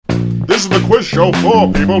This is the quiz show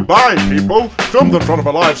for people by people, filmed in front of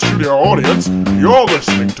a live studio audience. You're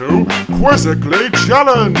listening to Quizzically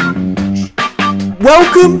Challenge.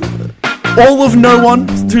 Welcome, all of no one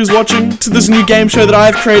who's watching, to this new game show that I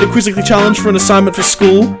have created, Quizzically Challenge, for an assignment for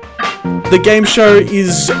school. The game show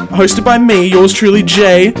is hosted by me, yours truly,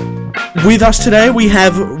 Jay. With us today, we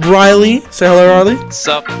have Riley. Say hello, Riley. What's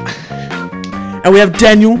up? And we have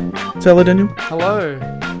Daniel. Say hello, Daniel. Hello.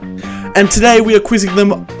 And today we are quizzing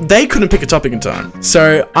them. They couldn't pick a topic in time,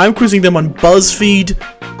 so I'm quizzing them on BuzzFeed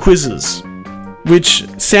quizzes, which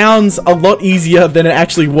sounds a lot easier than it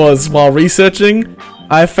actually was while researching.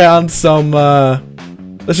 I found some,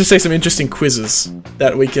 let's just say some interesting quizzes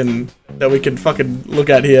that we can fucking look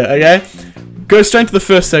at here, okay? Go straight to the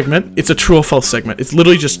first segment. It's a true or false segment. It's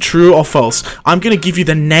literally just true or false. I'm gonna give you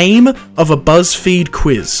the name of a BuzzFeed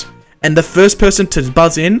quiz, and the first person to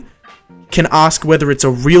buzz in can ask whether it's a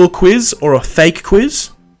real quiz or a fake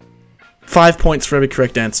quiz. 5 points for every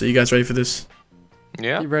correct answer. You guys ready for this?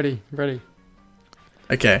 Yeah. Ready.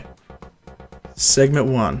 Okay. Segment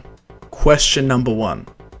 1. Question number 1.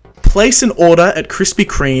 Place an order at Krispy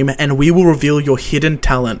Kreme and we will reveal your hidden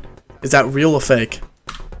talent. Is that real or fake?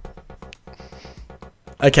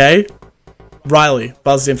 Okay. Riley,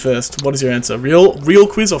 buzzed in first. What is your answer? Real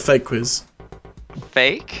quiz or fake quiz?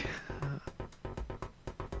 Fake?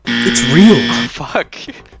 It's real. Oh, fuck.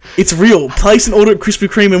 It's real. Place an order at Krispy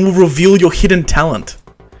Kreme and we'll reveal your hidden talent.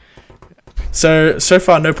 So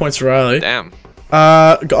far, no points for Riley. Damn.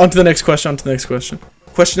 On to the next question.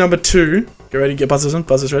 Question number 2. Get ready, get buzzers in.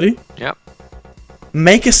 Buzzers ready? Yep.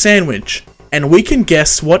 Make a sandwich, and we can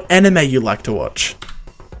guess what anime you like to watch.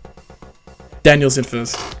 Daniel's in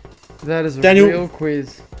first. That is a Daniel, real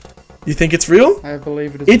quiz. You think it's real? I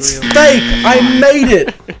believe it is It's real. fake! I made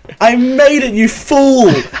it! I made it, you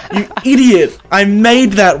fool! You idiot! I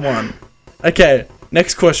made that one! Okay,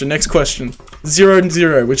 next question. 0 and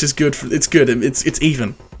 0, which is good. It's good. It's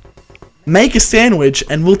even. Make a sandwich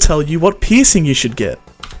and we'll tell you what piercing you should get.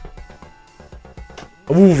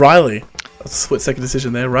 Ooh, Riley. That's a split-second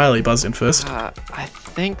decision there. Riley buzzed in first. I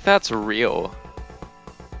think that's real.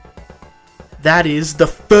 That is the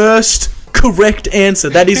first correct answer.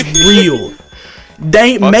 That is real.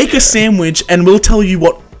 They make a sandwich and we'll tell you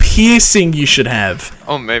what piercing you should have.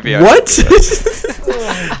 Oh, maybe I... What?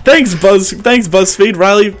 Thanks, BuzzFeed.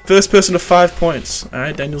 Riley, first person to 5 points.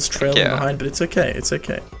 Alright, Daniel's trailing behind, but it's okay.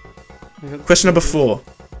 Question number 4.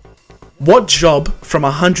 What job from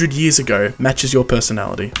 100 years ago matches your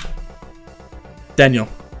personality? Daniel.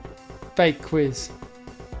 Fake quiz.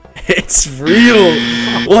 It's real.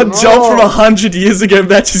 What job from 100 years ago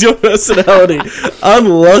matches your personality?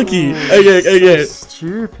 Unlucky. Okay.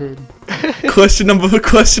 Stupid. Question number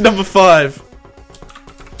 5.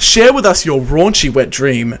 Share with us your raunchy wet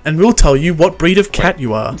dream, and we'll tell you what breed of cat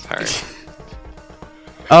you are. Sorry.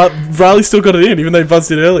 Riley still got it in, even though he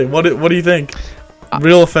buzzed it earlier. What do you think?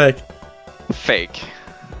 Real or fake? Fake.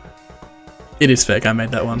 It is fake. I made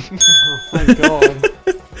that one. Oh my god.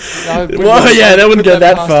 Well, yeah, that wouldn't go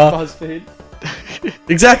that far. BuzzFeed.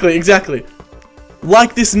 Exactly.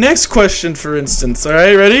 Like this next question, for instance.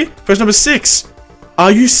 Alright, ready? Question number 6.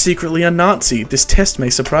 Are you secretly a Nazi? This test may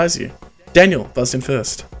surprise you. Daniel, buzzed in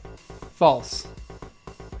first. False.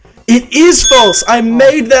 It is false! I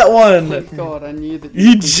made that one! Thank god, I knew that.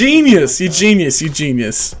 You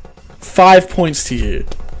genius. 5 points to you.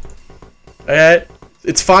 Alright?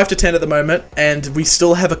 It's 5 to 10 at the moment, and we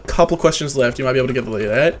still have a couple questions left. You might be able to get the lead,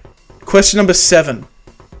 alright? Question number 7.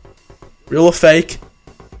 Real or fake?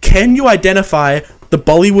 Can you identify the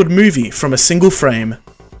Bollywood movie from a single frame?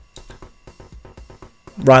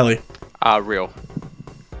 Riley. Real.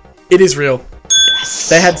 It is real. Yes.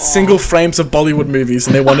 They had single frames of Bollywood movies,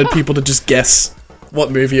 and they wanted people to just guess what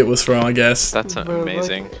movie it was from, I guess. That's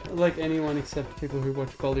amazing. Like anyone except people who watch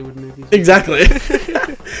Bollywood movies. Exactly.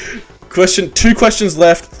 2 questions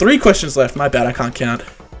left. 3 questions left. My bad, I can't count.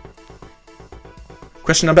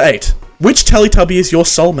 Question number 8. Which Teletubby is your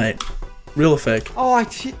soulmate? Real or fake? Oh, I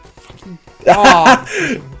did. Fucking. Oh.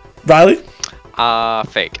 Riley?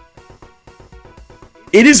 Fake.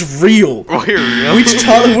 It is real. Wait, real? Which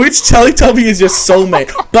Teletubby is your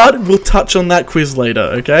soulmate? But we'll touch on that quiz later,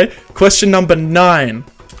 okay? Question number 9.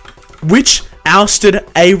 Which ousted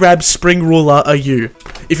Arab spring ruler are you?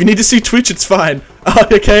 If you need to see Twitch, it's fine.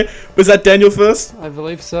 Okay, was that Daniel first? I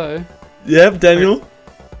believe so. Yep, Daniel.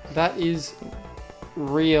 That is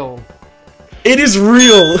real. It is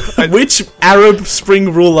real. Which Arab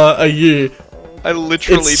spring ruler are you? I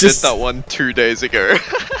literally did that one 2 days ago.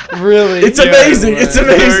 Really? It's amazing. It's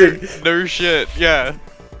amazing. No shit. Yeah.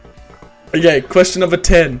 Okay, question number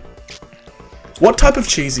 10. What type of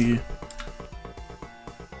cheese are you?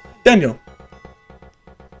 Daniel.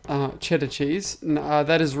 Cheddar cheese.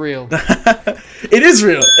 That is real. It is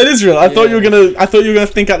real. It is real. I thought you were gonna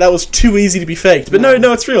think that was too easy to be faked, but no,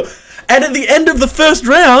 it's real. And at the end of the first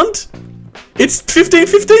round, it's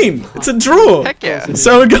 15-15. It's a draw. Heck yeah.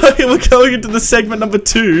 So we're going into the segment number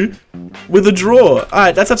 2 with a draw. All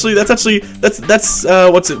right, that's what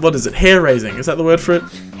is it? Hair raising. Is that the word for it?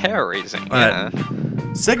 Hair raising. All Yeah.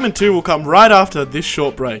 right. Segment 2 will come right after this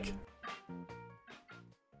short break.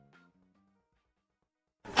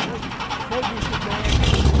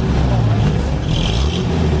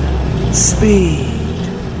 Speed.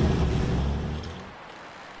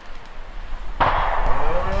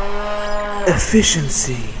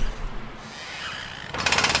 Efficiency.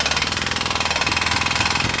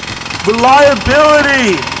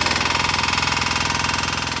 Reliability.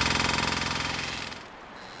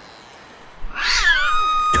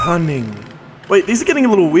 Cunning. Wait, these are getting a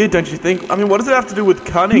little weird, don't you think? I mean, what does it have to do with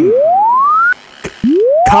cunning?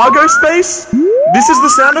 Cargo space? This is the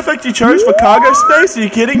sound effect you chose for cargo space? Are you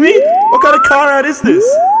kidding me? What kind of car ad is this?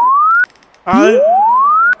 Alright.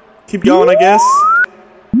 Keep going, I guess.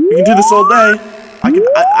 We can do this all day.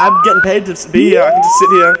 I'm getting paid to be here. I can just sit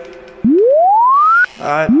here.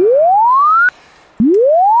 Alright.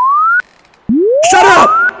 Shut up!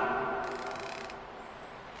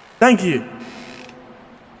 Thank you.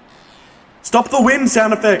 Stop the wind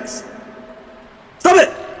sound effects. Stop it!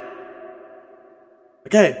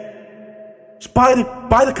 Okay. Just buy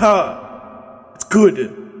the car. It's good.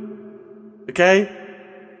 Okay?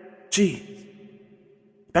 Gee.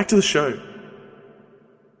 Back to the show.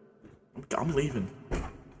 I'm leaving.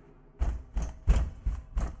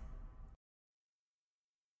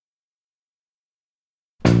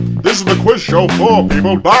 This is the quiz show for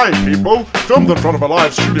people, by people, filmed in front of a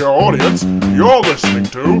live studio audience. You're listening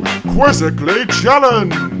to Quizzically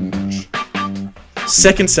Challenge!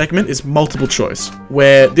 Second segment is multiple choice,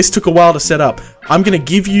 where this took a while to set up. I'm going to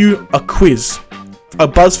give you a quiz, a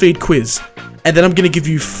BuzzFeed quiz, and then I'm going to give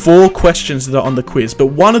you 4 questions that are on the quiz, but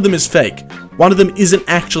one of them is fake. One of them isn't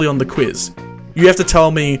actually on the quiz. You have to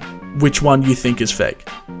tell me which one you think is fake.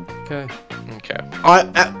 Okay. Okay.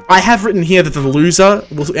 I have written here that the loser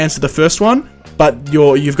will answer the first one, but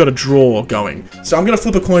you've got a draw going. So I'm going to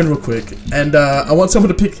flip a coin real quick, and I want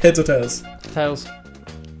someone to pick heads or tails. Tails.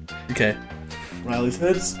 Okay. Riley's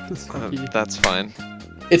heads. That's fine.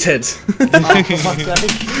 It's heads. Oh, for fuck's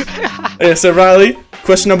sake. Yeah, so Riley,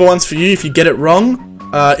 question number 1's for you. If you get it wrong,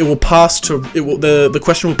 the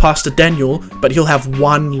question will pass to Daniel, but he'll have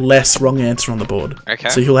 1 less wrong answer on the board. Okay.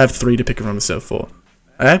 So he'll have 3 to pick from himself for.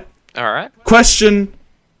 Okay? Alright. Question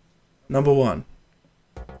number 1.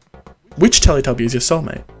 Which Teletubby is your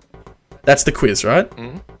soulmate? That's the quiz, right?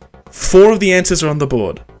 Mm-hmm. 4 of the answers are on the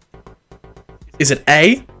board. Is it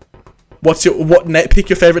A? Pick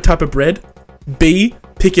your favorite type of bread. B,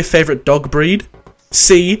 pick your favorite dog breed.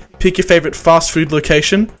 C, pick your favorite fast food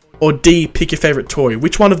location. Or D, pick your favorite toy.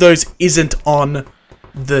 Which one of those isn't on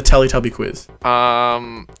the Teletubby quiz?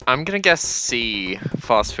 I'm gonna guess C,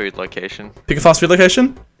 fast food location. Pick a fast food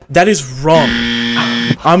location? That is wrong.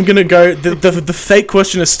 I'm gonna go, the fake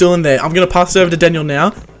question is still in there. I'm gonna pass it over to Daniel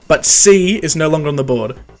now, but C is no longer on the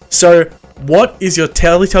board. So, what is your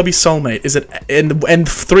Teletubby soulmate? Is it, and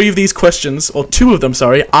 3 of these questions, or 2 of them,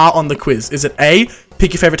 sorry, are on the quiz. Is it A,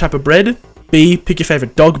 pick your favorite type of bread, B, pick your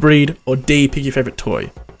favorite dog breed, or D, pick your favorite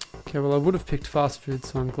toy? Okay, well, I would have picked fast food,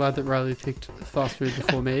 so I'm glad that Riley picked fast food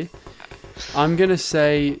before me. I'm going to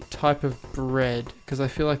say type of bread, because I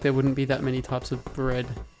feel like there wouldn't be that many types of bread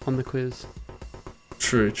on the quiz.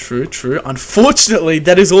 True. Unfortunately,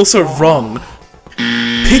 that is also wrong.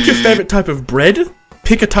 Pick your favorite type of bread,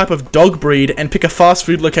 pick a type of dog breed, and pick a fast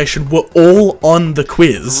food location were all on the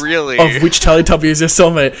quiz. Really? Of which Teletubby is your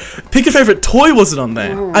soulmate. Pick your favorite toy wasn't on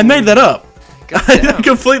there. I made that up. I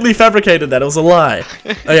completely fabricated that. It was a lie.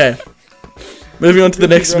 Okay. Moving on to the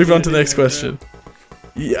next question.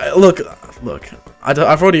 Yeah, look.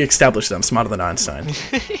 I've already established that I'm smarter than Einstein.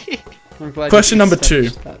 I'm glad Question you number 2.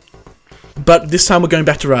 established that. But this time we're going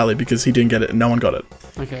back to Riley because he didn't get it and no one got it.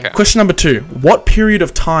 Okay. Question number 2. What period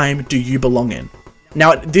of time do you belong in?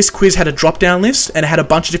 Now, this quiz had a drop-down list and it had a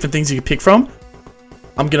bunch of different things you could pick from.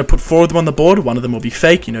 I'm going to put 4 of them on the board. One of them will be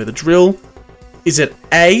fake. You know the drill. Is it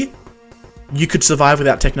A, you could survive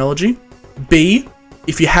without technology? B,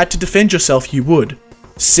 if you had to defend yourself, you would?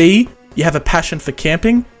 C, you have a passion for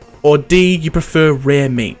camping? Or D, you prefer rare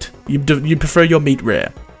meat? You prefer your meat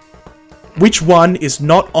rare? Which one is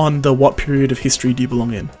not on the what period of history do you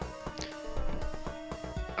belong in?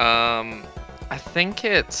 I think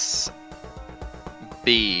it's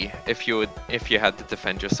B. If you had to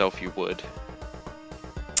defend yourself, you would.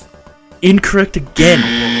 Incorrect again.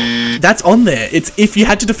 That's on there. It's if you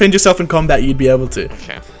had to defend yourself in combat, you'd be able to.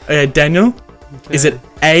 Okay. Daniel, Okay. is it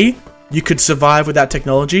A, you could survive without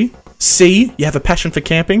technology? C, you have a passion for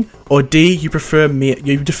camping? Or D, you prefer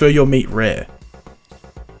your meat rare?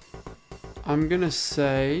 I'm gonna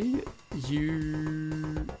say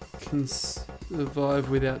you can survive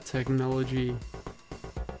without technology.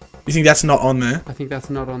 You think that's not on there? I think that's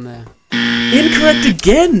not on there. Incorrect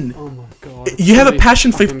again. Oh my god. You have a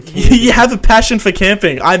passion for you have a passion for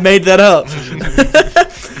camping. I made that up.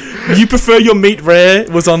 You prefer your meat rare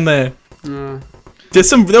was on there. There was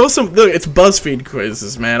some. Look, it's BuzzFeed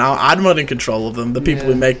quizzes, man. I'm not in control of them. The people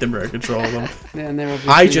who make them are in control of them. Yeah, and they're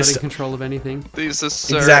obviously not in control of anything. These are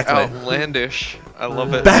so Exactly. outlandish. I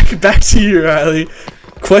love it. Back to you, Riley.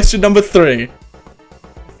 Question number 3.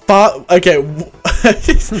 Okay,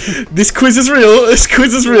 this quiz is real. This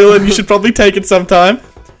quiz is real, and you should probably take it sometime.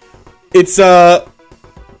 It's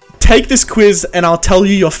take this quiz, and I'll tell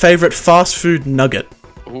you your favorite fast food nugget.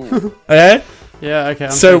 Ooh. Okay. Yeah, okay,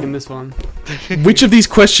 I'm So- taking this one. Which of these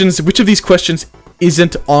questions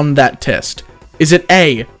isn't on that test? Is it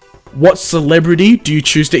A, what celebrity do you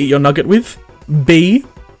choose to eat your nugget with? B,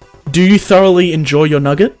 do you thoroughly enjoy your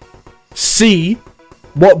nugget? C,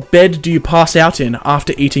 what bed do you pass out in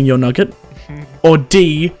after eating your nugget? Or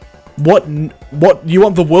D, what you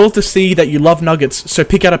want the world to see that you love nuggets, so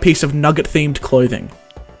pick out a piece of nugget themed clothing.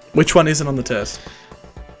 Which one isn't on the test?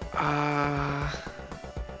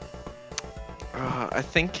 I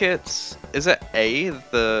think is it A,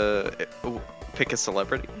 pick a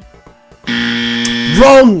celebrity?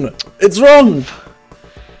 Wrong! It's wrong!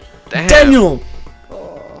 Damn. Daniel!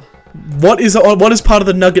 What is part of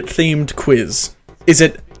the nugget themed quiz? Is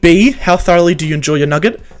it B, how thoroughly do you enjoy your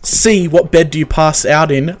nugget? C, what bed do you pass out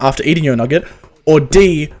in after eating your nugget? Or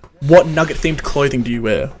D, what nugget themed clothing do you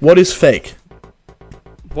wear? What is fake?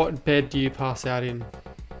 What bed do you pass out in?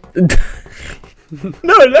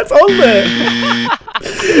 No, that's on there!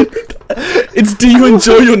 It's do you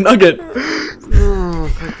enjoy your nugget?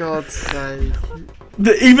 Oh, for God's sake.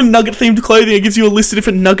 Even nugget themed clothing, it gives you a list of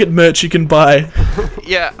different nugget merch you can buy.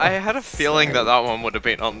 Yeah, I had a feeling that one would have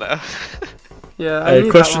been on there. Yeah. Okay,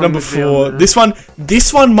 question number 4. This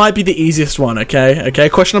one might be the easiest one, okay? Okay,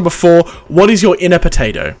 question number 4. What is your inner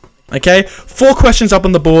potato? Okay? 4 questions up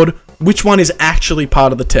on the board. Which one is actually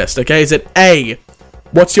part of the test, okay? Is it A,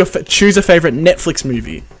 what's your choose a favorite Netflix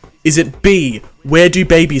movie? Is it B, where do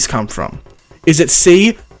babies come from? Is it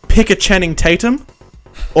C, pick a Channing Tatum?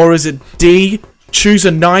 Or is it D, choose a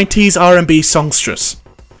 90s R&B songstress?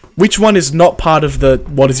 Which one is not part of the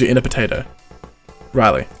what is your inner potato?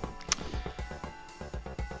 Riley.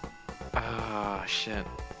 Shit.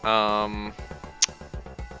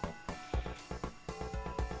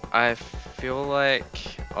 I feel like...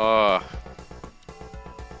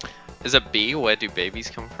 Is it B, where do babies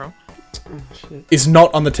come from? Oh, shit. Is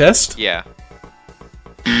not on the test? Yeah.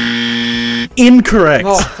 Incorrect.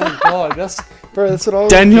 Oh, thank God. That's what I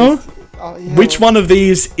was Daniel, Oh, yeah. which one of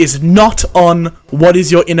these is not on what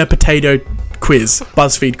is your inner potato quiz,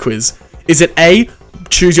 BuzzFeed quiz? Is it A,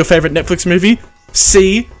 choose your favorite Netflix movie?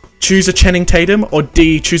 C, choose a Channing Tatum? Or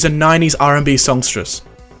D, choose a 90s R&B songstress?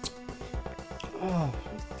 Oh,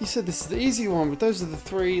 you said this is the easy one, but those are the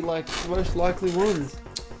 3 most likely ones.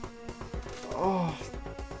 Oh,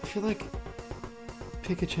 I feel like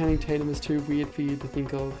pick a Channing Tatum is too weird for you to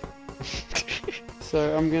think of.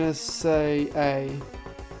 So I'm gonna say A.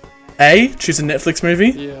 A, choose a Netflix movie?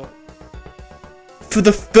 Yeah. For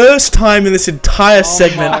the first time in this entire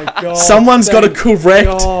segment, my God, someone's got a thank correct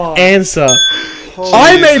God. answer. Holy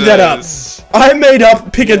I made that up. Jesus. I made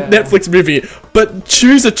up pick a Yeah. Netflix movie, but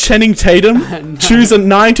choose a Channing Tatum, No. choose a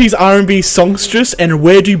 90s R&B songstress, and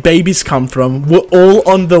where do babies come from? We're all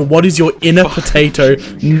on the what is your inner potato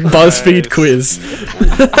BuzzFeed quiz.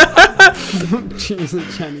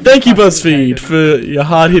 Jesus, Channing. Thank you, Fucking BuzzFeed, Tatum. for your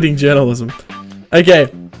hard-hitting journalism. Okay,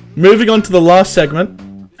 moving on to the last segment.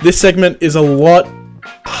 This segment is a lot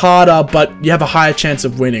harder, but you have a higher chance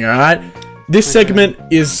of winning, alright? This segment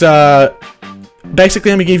is,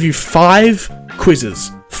 basically I'm going to give you 5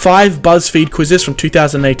 quizzes. 5 BuzzFeed quizzes from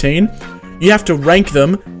 2018. You have to rank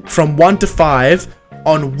them from 1 to 5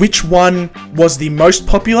 on which one was the most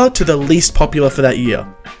popular to the least popular for that year.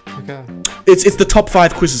 Okay. It's the top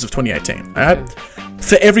 5 quizzes of 2018, alright? Okay.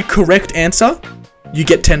 For every correct answer, you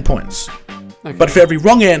get 10 points. Okay. But for every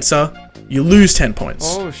wrong answer, you lose 10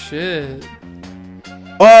 points. Oh shit.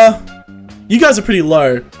 You guys are pretty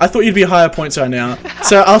low. I thought you'd be higher points right now.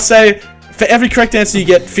 So I'll say, for every correct answer, you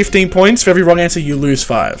get 15 points. For every wrong answer, you lose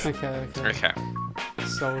 5. Okay. Okay.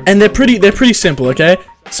 So, And they're pretty simple, okay?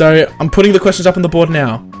 So I'm putting the questions up on the board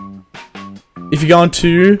now. If you go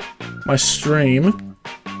onto my stream,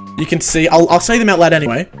 You can see, I'll say them out loud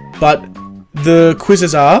anyway, but the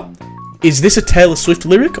quizzes are, is this a Taylor Swift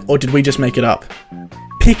lyric, or did we just make it up?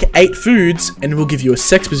 Pick 8 foods, and we'll give you a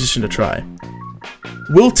sex position to try.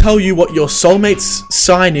 We'll tell you what your soulmate's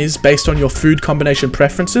sign is based on your food combination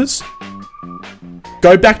preferences.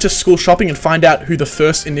 Go back to school shopping and find out who the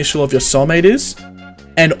first initial of your soulmate is.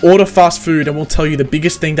 And order fast food, and we'll tell you the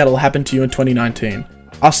biggest thing that'll happen to you in 2019.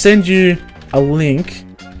 I'll send you a link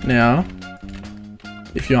now.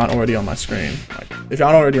 If you aren't already on my screen. Like, if you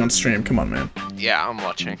aren't already on stream, come on, man. Yeah, I'm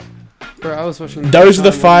watching. Bro, I was watching. Those are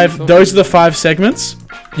the 5 segments.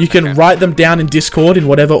 You can write them down in Discord in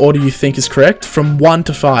whatever order you think is correct, from 1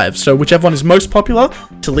 to 5. So whichever one is most popular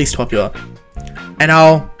to least popular. And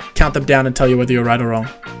I'll count them down and tell you whether you're right or wrong.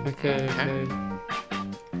 Okay.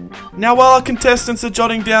 Now, while our contestants are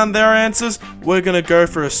jotting down their answers, we're going to go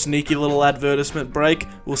for a sneaky little advertisement break.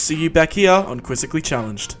 We'll see you back here on Quizzically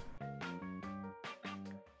Challenged.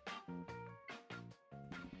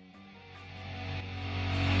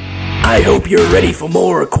 I hope you're ready for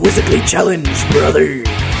more Quizzically Challenged, brother.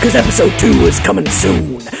 Cause episode 2 is coming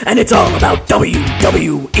soon, and it's all about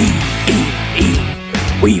WWE.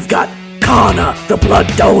 We've got Connor, the Blood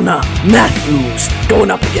Donor, Matthews,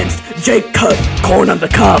 going up against Jacob, Corn on the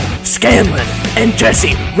Cob, Scanlon, and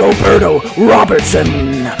Jesse Roberto Robertson.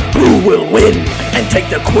 Who will win and take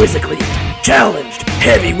the Quizzically Challenged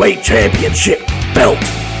Heavyweight Championship belt?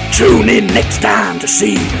 Tune in next time to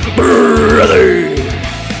see, brother.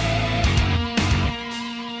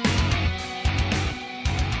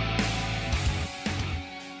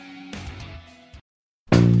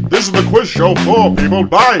 This is the quiz show for people,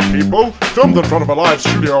 by people, filmed in front of a live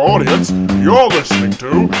studio audience. You're listening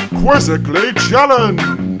to Quizzically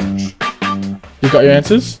Challenge. You got your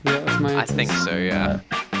answers? Yeah, that's my I answers. think so, yeah.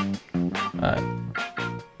 Alright.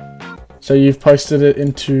 So you've posted it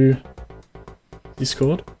into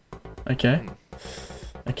Discord? Okay.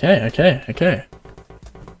 Okay.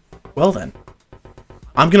 Well then.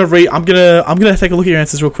 I'm gonna take a look at your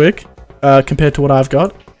answers real quick, compared to what I've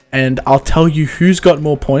got. And I'll tell you who's got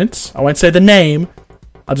more points. I won't say the name.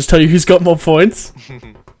 I'll just tell you who's got more points.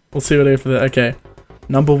 We'll see what I do for that. Okay.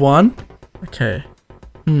 Number 1. Okay.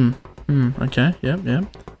 Okay. Yep.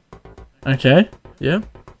 Okay. Yep.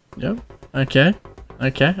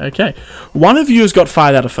 Okay. One of you has got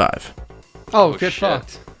 5 out of 5. Oh, get shit.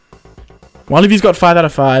 fucked. One of you's got 5 out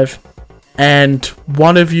of 5. And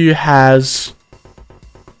one of you has...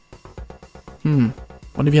 One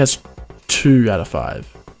of you has 2 out of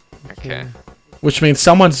 5. Okay. Which means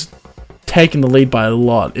someone's taken the lead by a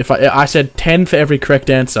lot. If I said 10 for every correct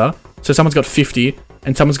answer, so someone's got 50,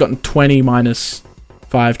 and someone's gotten 20 minus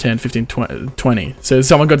 5, 10, 15, 20. So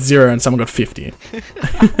someone got 0 and someone got 50.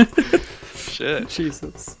 Shit.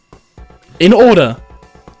 Jesus. In order,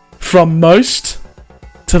 from most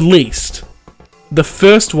to least, the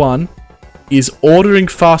first one is ordering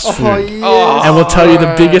fast food. Oh, yeah. And we'll tell you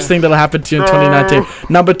the biggest thing that'll happen to you in 2019.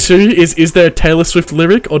 Number 2 is there a Taylor Swift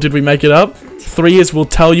lyric, or did we make it up? 3 is we'll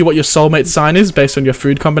tell you what your soulmate sign is based on your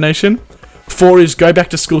food combination. 4 is go back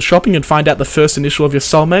to school shopping and find out the first initial of your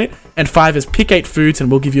soulmate. And 5 is pick 8 foods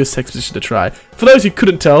and we'll give you a sex position to try. For those who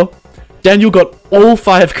couldn't tell, Daniel got all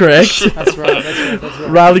 5 correct. That's right.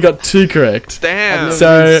 Riley got 2 correct. Damn. I've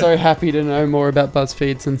So- never been so happy to know more about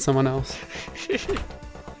BuzzFeed than someone else.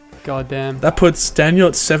 God damn. That puts Daniel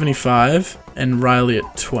at 75 and Riley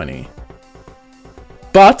at 20.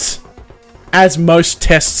 But, as most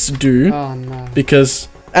tests do, Oh no. because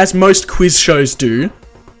as most quiz shows do,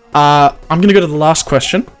 I'm going to go to the last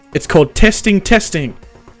question. It's called Testing.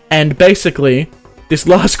 And basically, this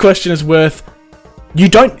last question is worth... You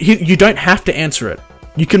don't have to answer it.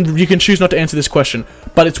 You can choose not to answer this question,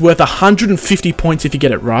 but it's worth 150 points if you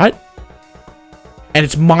get it right. And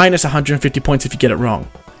it's minus 150 points if you get it wrong.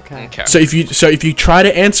 Okay. So if you try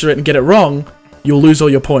to answer it and get it wrong, you'll lose all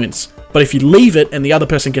your points. But if you leave it and the other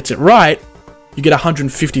person gets it right, you get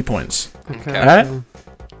 150 points. Okay. Alright?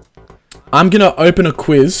 I'm gonna open a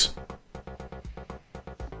quiz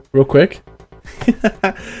real quick.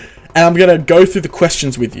 And I'm gonna go through the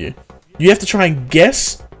questions with you. You have to try and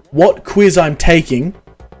guess what quiz I'm taking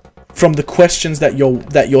from the questions that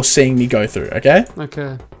you're seeing me go through, okay?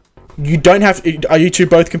 Okay. You don't have... Are you two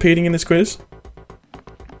both competing in this quiz?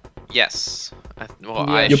 Yes. Yeah.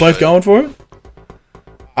 I You're both should. going for it?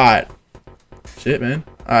 Alright. Shit, man.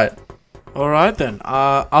 Alright. Alright then.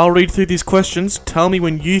 I'll read through these questions. Tell me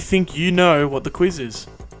when you think you know what the quiz is.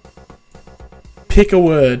 Pick a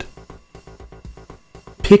word.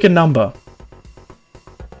 Pick a number.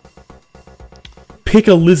 Pick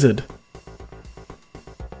a lizard.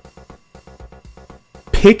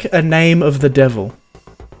 Pick a name of the devil.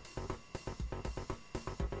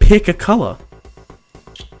 Pick a color.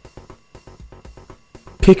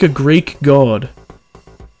 Pick a Greek god.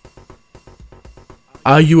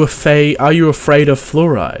 Are you afraid of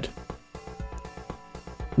fluoride?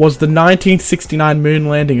 Was the 1969 moon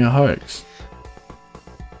landing a hoax?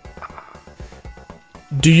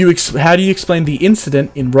 How do you explain the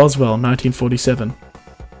incident in Roswell, 1947?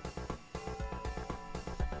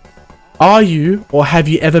 Are you or have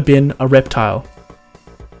you ever been a reptile?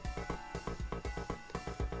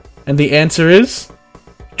 And the answer is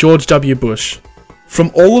George W. Bush.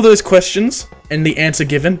 From all of those questions and the answer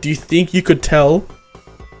given, do you think you could tell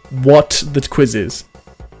what the quiz is?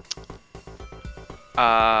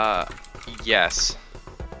 Yes.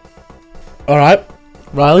 Alright.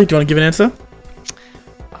 Riley, do you want to give an answer?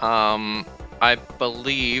 I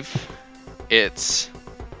believe it's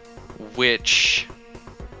which,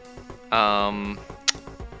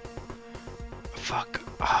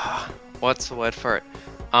 what's the word for it?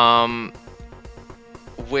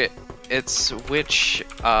 Which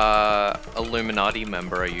Illuminati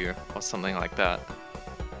member are you, or something like that.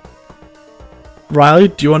 Riley,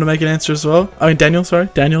 do you want to make an answer as well? I mean, Daniel, sorry.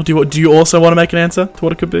 Daniel, do you also want to make an answer to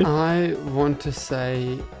what it could be? I want to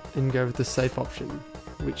say and go with the safe option.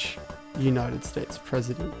 Which United States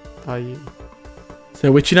president are you? So,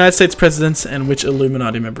 which United States presidents and which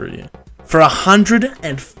Illuminati member are you? For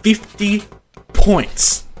 150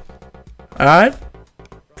 points. Alright?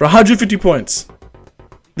 For 150 points.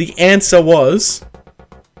 The answer was...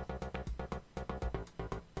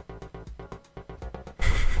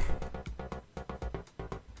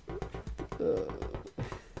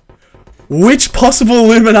 Which possible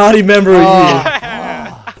Illuminati member are you?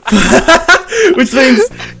 Which means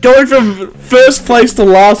going from first place to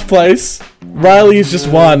last place, Riley is just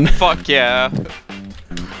one. Fuck yeah.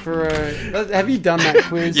 Bro, have you done that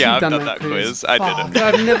quiz? Yeah, You've I've done that quiz. I did it.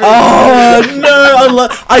 I've never. Oh no!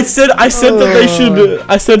 I said that they should.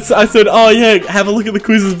 I said. Oh yeah, have a look at the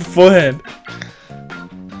quizzes beforehand.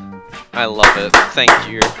 I love it. Thank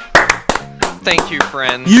you. Thank you,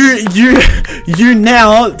 friend. You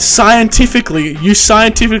now scientifically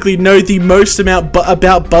know the most amount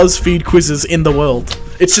about BuzzFeed quizzes in the world.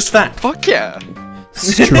 It's just fact. Fuck yeah.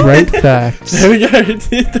 Straight facts. There we go.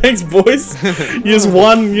 Thanks, boys. You just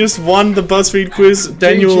won the BuzzFeed quiz.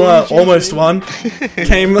 Daniel almost won.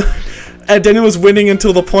 Daniel was winning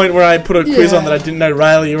until the point where I put a quiz on that I didn't know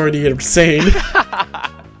Riley already had seen.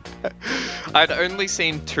 I'd only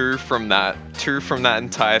seen two from that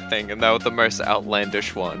entire thing, and they were the most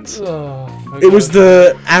outlandish ones. It was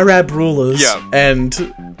the Arab rulers, and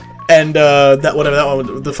that whatever that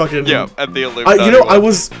one, the fucking and the Illuminati.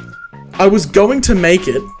 I was going to make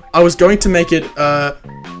it.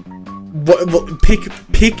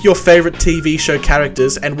 Pick your favorite TV show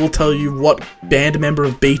characters, and we'll tell you what band member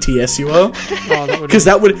of BTS you are. Because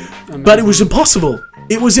but it was impossible.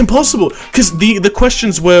 It was impossible because the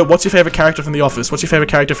questions were: what's your favorite character from The Office? What's your favorite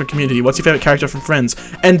character from Community? What's your favorite character from Friends?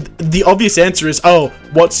 And the obvious answer is, I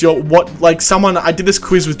did this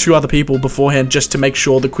quiz with two other people beforehand just to make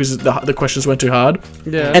sure the questions weren't too hard.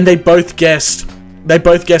 Yeah. And they both guessed.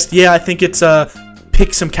 Yeah, I think it's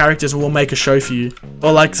pick some characters and we'll make a show for you,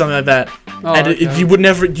 or like something like that. You would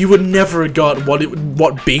never have got what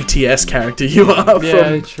BTS character you are.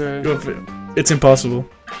 Yeah, true. It's impossible.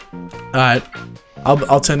 All right.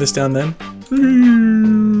 I'll turn this down then.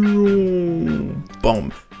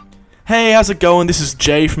 Boom. Hey, how's it going? This is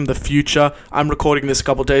Jay from the future. I'm recording this a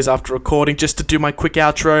couple days after recording just to do my quick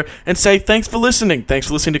outro and say thanks for listening. Thanks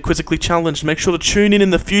for listening to Quizzically Challenged. Make sure to tune in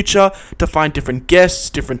the future to find different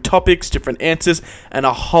guests, different topics, different answers, and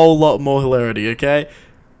a whole lot more hilarity, okay?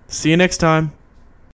 See you next time.